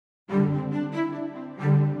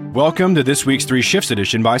Welcome to this week's 3 Shifts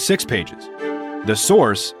edition by 6 Pages, the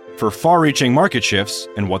source for far-reaching market shifts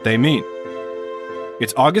and what they mean.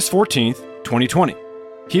 It's August 14th, 2020.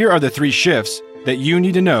 Here are the 3 shifts that you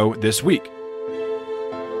need to know this week.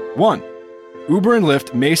 1. Uber and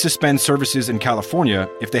Lyft may suspend services in California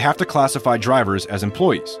if they have to classify drivers as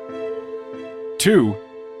employees. 2.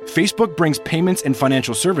 Facebook brings payments and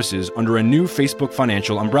financial services under a new Facebook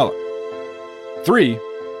financial umbrella. 3.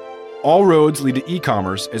 All roads lead to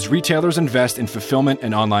e-commerce as retailers invest in fulfillment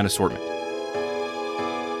and online assortment.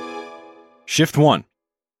 Shift 1.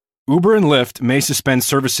 Uber and Lyft may suspend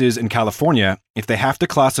services in California if they have to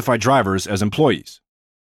classify drivers as employees.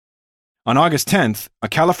 On August 10th, a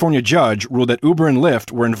California judge ruled that Uber and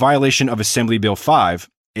Lyft were in violation of Assembly Bill 5,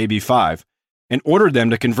 AB 5, and ordered them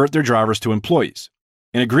to convert their drivers to employees,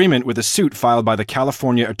 in agreement with a suit filed by the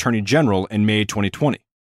California Attorney General in May 2020.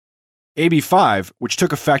 AB 5, which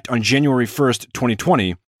took effect on January 1st,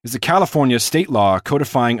 2020, is a California state law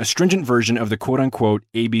codifying a stringent version of the quote-unquote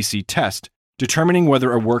ABC test, determining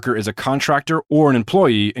whether a worker is a contractor or an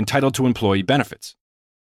employee entitled to employee benefits.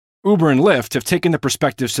 Uber and Lyft have taken the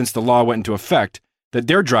perspective since the law went into effect that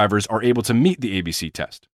their drivers are able to meet the ABC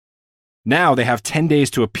test. Now they have 10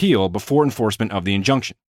 days to appeal before enforcement of the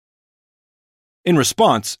injunction. In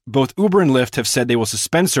response, both Uber and Lyft have said they will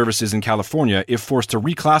suspend services in California if forced to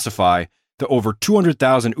reclassify the over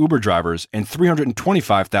 200,000 Uber drivers and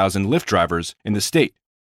 325,000 Lyft drivers in the state,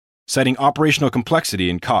 citing operational complexity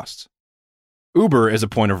and costs. Uber, as a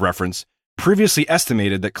point of reference, previously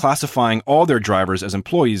estimated that classifying all their drivers as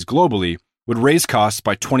employees globally would raise costs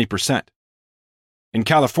by 20%. In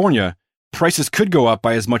California, prices could go up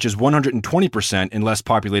by as much as 120% in less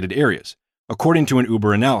populated areas, according to an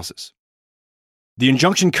Uber analysis. The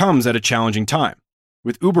injunction comes at a challenging time,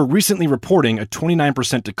 with Uber recently reporting a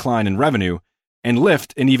 29% decline in revenue and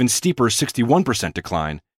Lyft an even steeper 61%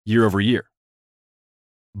 decline year over year.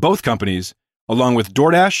 Both companies, along with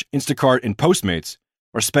DoorDash, Instacart, and Postmates,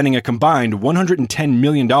 are spending a combined $110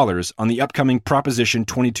 million on the upcoming Proposition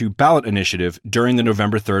 22 ballot initiative during the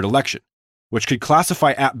November 3rd election, which could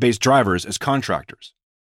classify app-based drivers as contractors.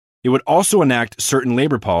 It would also enact certain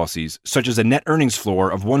labor policies, such as a net earnings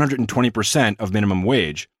floor of 120% of minimum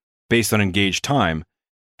wage, based on engaged time,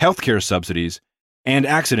 healthcare subsidies, and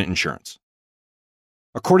accident insurance.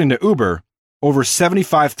 According to Uber, over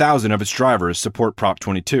 75,000 of its drivers support Prop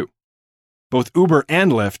 22. Both Uber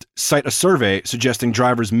and Lyft cite a survey suggesting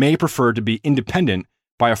drivers may prefer to be independent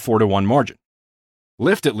by a 4-to-1 margin.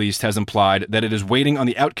 Lyft at least has implied that it is waiting on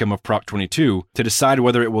the outcome of Prop 22 to decide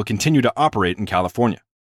whether it will continue to operate in California.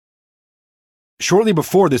 Shortly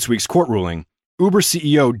before this week's court ruling, Uber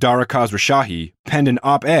CEO Dara Khosrowshahi penned an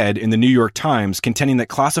op-ed in the New York Times contending that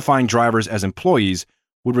classifying drivers as employees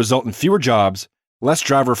would result in fewer jobs, less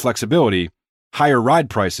driver flexibility, higher ride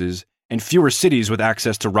prices, and fewer cities with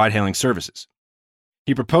access to ride-hailing services.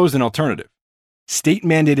 He proposed an alternative: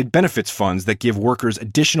 state-mandated benefits funds that give workers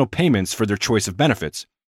additional payments for their choice of benefits,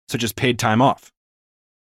 such as paid time off.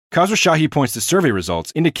 Khosrowshahi points to survey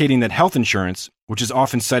results indicating that health insurance, which is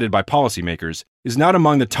often cited by policymakers, is not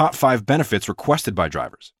among the top 5 benefits requested by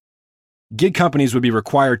drivers. Gig companies would be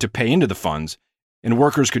required to pay into the funds, and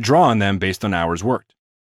workers could draw on them based on hours worked.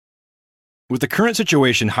 With the current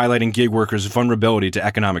situation highlighting gig workers' vulnerability to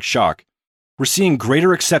economic shock, we're seeing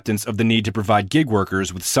greater acceptance of the need to provide gig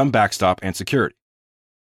workers with some backstop and security.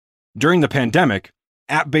 During the pandemic,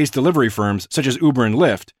 app-based delivery firms such as Uber and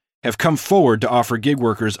Lyft have come forward to offer gig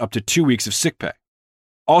workers up to 2 weeks of sick pay.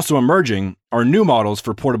 Also emerging are new models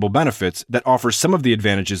for portable benefits that offer some of the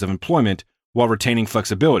advantages of employment while retaining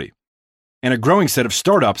flexibility, and a growing set of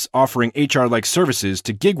startups offering HR-like services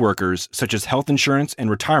to gig workers such as health insurance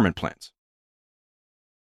and retirement plans.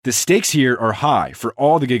 The stakes here are high for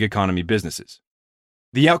all the gig economy businesses.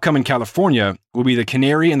 The outcome in California will be the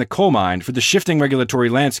canary in the coal mine for the shifting regulatory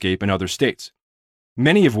landscape in other states,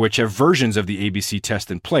 many of which have versions of the ABC test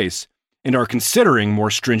in place and are considering more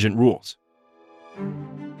stringent rules.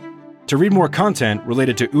 To read more content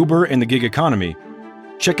related to Uber and the gig economy,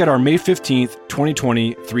 check out our May 15th,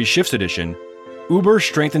 2020 3 Shifts edition, Uber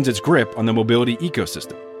Strengthens Its Grip on the Mobility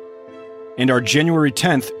Ecosystem, and our January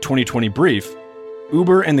 10th, 2020 brief,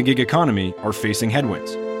 Uber and the gig economy are facing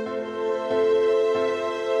headwinds.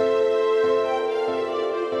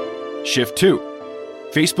 Shift 2.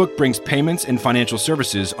 Facebook brings payments and financial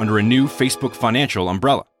services under a new Facebook financial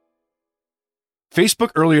umbrella.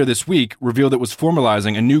 Facebook earlier this week revealed it was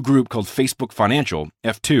formalizing a new group called Facebook Financial,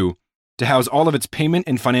 F2, to house all of its payment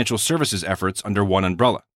and financial services efforts under one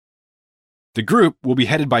umbrella. The group will be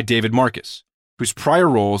headed by David Marcus, whose prior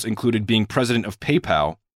roles included being president of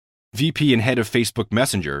PayPal, VP and head of Facebook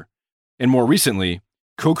Messenger, and more recently,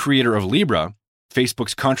 co-creator of Libra,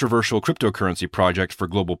 Facebook's controversial cryptocurrency project for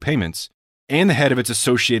global payments, and the head of its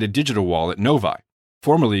associated digital wallet, Novi,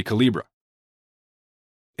 formerly Calibra.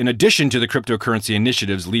 In addition to the cryptocurrency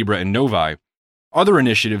initiatives Libra and Novi, other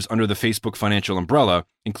initiatives under the Facebook financial umbrella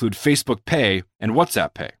include Facebook Pay and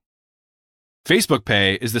WhatsApp Pay. Facebook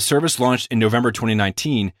Pay is the service launched in November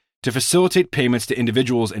 2019 to facilitate payments to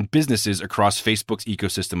individuals and businesses across Facebook's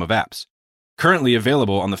ecosystem of apps, currently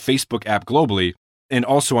available on the Facebook app globally and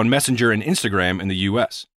also on Messenger and Instagram in the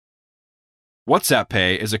US. WhatsApp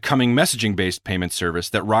Pay is a coming messaging-based payment service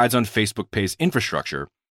that rides on Facebook Pay's infrastructure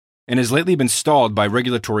and has lately been stalled by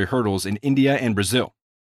regulatory hurdles in India and Brazil,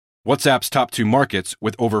 WhatsApp's top two markets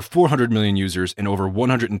with over 400 million users and over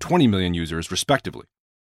 120 million users, respectively.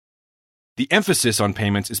 The emphasis on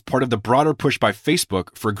payments is part of the broader push by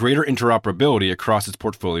Facebook for greater interoperability across its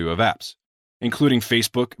portfolio of apps, including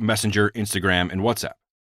Facebook, Messenger, Instagram, and WhatsApp.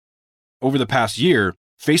 Over the past year,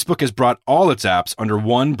 Facebook has brought all its apps under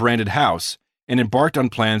one branded house and embarked on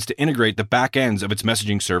plans to integrate the back ends of its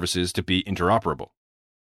messaging services to be interoperable.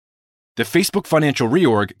 The Facebook financial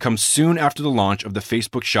reorg comes soon after the launch of the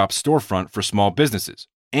Facebook Shops storefront for small businesses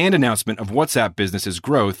and announcement of WhatsApp Business's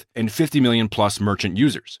growth and 50 million plus merchant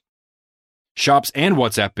users. Shops and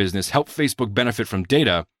WhatsApp Business help Facebook benefit from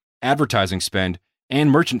data, advertising spend,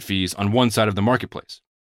 and merchant fees on one side of the marketplace.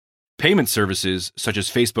 Payment services such as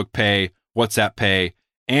Facebook Pay, WhatsApp Pay,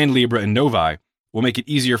 and Libra and Novi will make it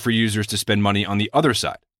easier for users to spend money on the other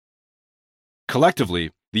side. Collectively,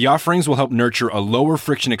 the offerings will help nurture a lower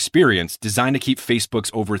friction experience designed to keep Facebook's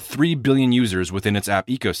over 3 billion users within its app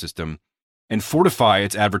ecosystem and fortify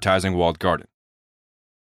its advertising walled garden.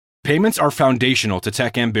 Payments are foundational to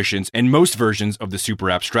tech ambitions and most versions of the super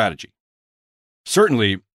app strategy.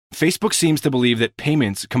 Certainly, Facebook seems to believe that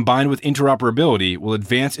payments combined with interoperability will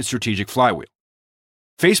advance its strategic flywheel.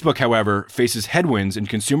 Facebook, however, faces headwinds in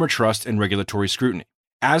consumer trust and regulatory scrutiny,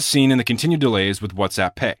 as seen in the continued delays with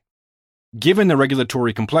WhatsApp Pay. Given the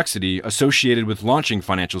regulatory complexity associated with launching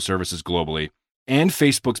financial services globally and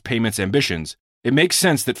Facebook's payments ambitions, it makes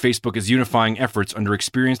sense that Facebook is unifying efforts under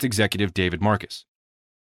experienced executive David Marcus.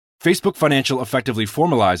 Facebook Financial effectively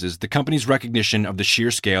formalizes the company's recognition of the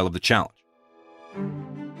sheer scale of the challenge.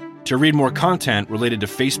 To read more content related to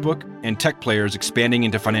Facebook and tech players expanding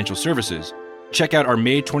into financial services, check out our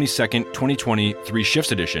May 22, 2020 Three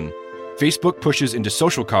Shifts edition, Facebook Pushes into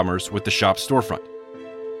Social Commerce with the Shops storefront,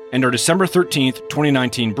 and our December 13,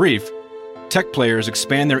 2019 brief, Tech Players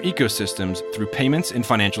Expand Their Ecosystems Through Payments and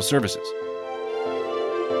Financial Services.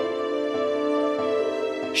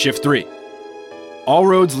 Shift 3. All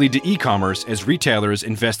roads lead to e-commerce as retailers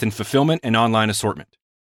invest in fulfillment and online assortment.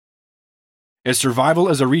 As survival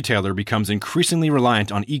as a retailer becomes increasingly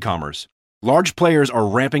reliant on e-commerce, large players are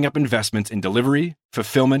ramping up investments in delivery,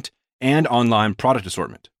 fulfillment, and online product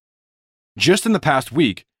assortment. Just in the past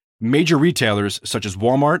week, major retailers such as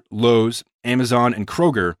Walmart, Lowe's, Amazon, and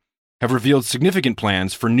Kroger have revealed significant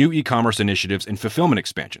plans for new e-commerce initiatives and fulfillment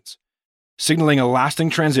expansions, signaling a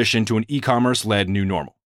lasting transition to an e-commerce-led new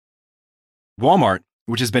normal. Walmart,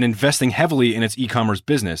 which has been investing heavily in its e-commerce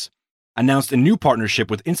business, announced a new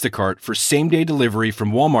partnership with Instacart for same-day delivery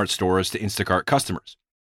from Walmart stores to Instacart customers,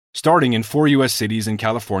 starting in 4 U.S. cities in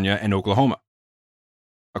California and Oklahoma.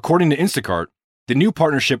 According to Instacart, the new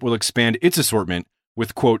partnership will expand its assortment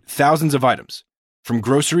with, quote, thousands of items, from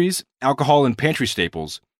groceries, alcohol and pantry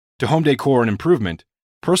staples, to home decor and improvement,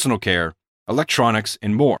 personal care, electronics,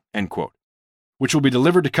 and more, end quote, which will be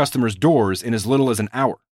delivered to customers' doors in as little as an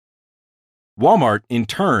hour. Walmart, in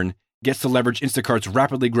turn, gets to leverage Instacart's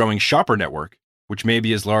rapidly growing shopper network, which may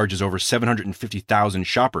be as large as over 750,000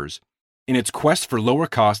 shoppers, in its quest for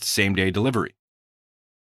lower-cost same-day delivery.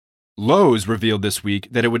 Lowe's revealed this week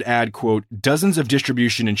that it would add, quote, dozens of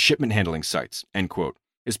distribution and shipment handling sites, end quote,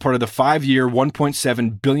 as part of the 5-year,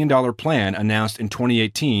 $1.7 billion plan announced in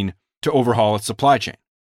 2018 to overhaul its supply chain.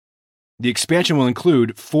 The expansion will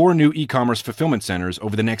include 4 new e-commerce fulfillment centers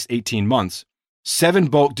over the next 18 months, 7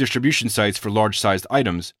 bulk distribution sites for large-sized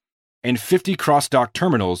items, and 50 cross-dock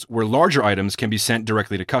terminals where larger items can be sent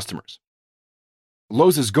directly to customers.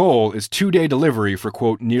 Lowe's goal is 2-day delivery for,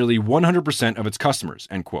 quote, nearly 100% of its customers,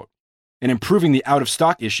 end quote, and improving the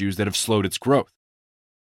out-of-stock issues that have slowed its growth.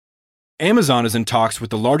 Amazon is in talks with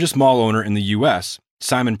the largest mall owner in the U.S.,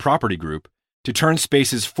 Simon Property Group, to turn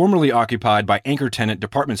spaces formerly occupied by anchor tenant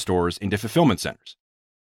department stores into fulfillment centers.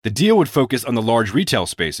 The deal would focus on the large retail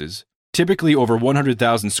spaces, typically over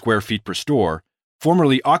 100,000 square feet per store,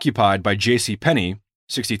 formerly occupied by JCPenney,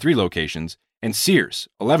 63 locations, and Sears,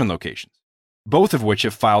 11 locations, both of which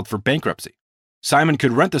have filed for bankruptcy. Simon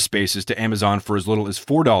could rent the spaces to Amazon for as little as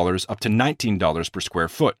 $4 up to $19 per square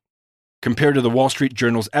foot. compared to the Wall Street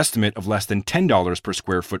Journal's estimate of less than $10 per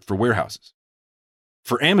square foot for warehouses.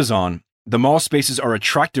 For Amazon, the mall spaces are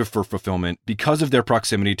attractive for fulfillment because of their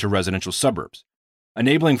proximity to residential suburbs,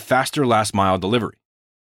 enabling faster last-mile delivery.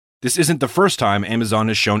 This isn't the first time Amazon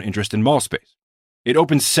has shown interest in mall space. It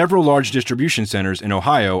opened several large distribution centers in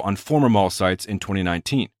Ohio on former mall sites in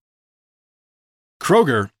 2019.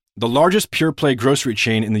 Kroger, the largest pure-play grocery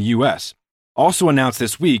chain in the U.S., also announced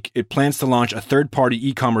this week it plans to launch a third-party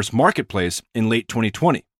e-commerce marketplace in late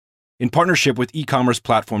 2020, in partnership with e-commerce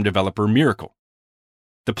platform developer Mirakl.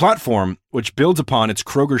 The platform, which builds upon its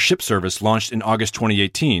Kroger Ship service launched in August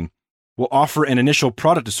 2018, will offer an initial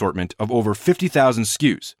product assortment of over 50,000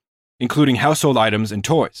 SKUs, including household items and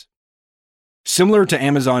toys. Similar to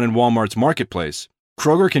Amazon and Walmart's marketplace,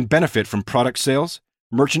 Kroger can benefit from product sales,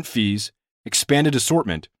 merchant fees, expanded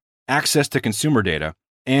assortment, access to consumer data,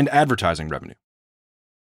 and advertising revenue.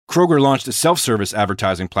 Kroger launched a self-service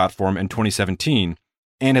advertising platform in 2017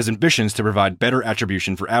 and has ambitions to provide better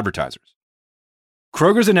attribution for advertisers.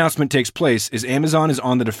 Kroger's announcement takes place as Amazon is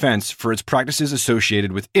on the defense for its practices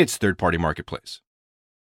associated with its third-party marketplace.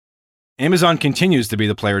 Amazon continues to be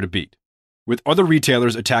the player to beat, with other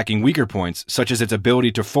retailers attacking weaker points such as its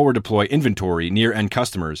ability to forward deploy inventory near end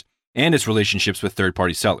customers and its relationships with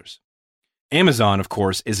third-party sellers. Amazon, of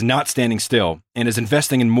course, is not standing still and is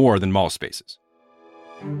investing in more than mall spaces.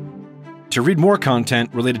 To read more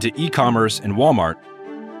content related to e-commerce and Walmart,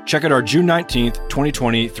 check out our June 19th,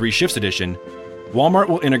 2020 Three Shifts edition. Walmart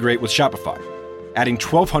will integrate with Shopify, adding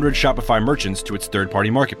 1,200 Shopify merchants to its third-party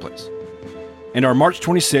marketplace. And our March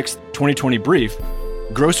 26th, 2020 brief,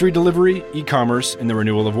 Grocery Delivery, E-commerce, and the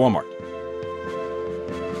Renewal of Walmart.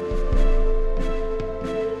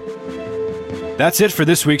 That's it for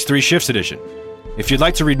this week's Three Shifts edition. If you'd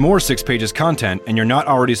like to read more Six Pages content and you're not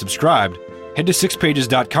already subscribed, head to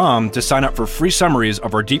sixpages.com to sign up for free summaries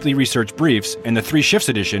of our deeply researched briefs and the Three Shifts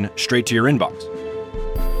edition straight to your inbox.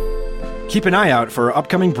 Keep an eye out for our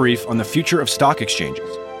upcoming brief on the future of stock exchanges.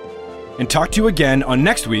 And talk to you again on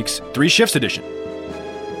next week's Three Shifts edition.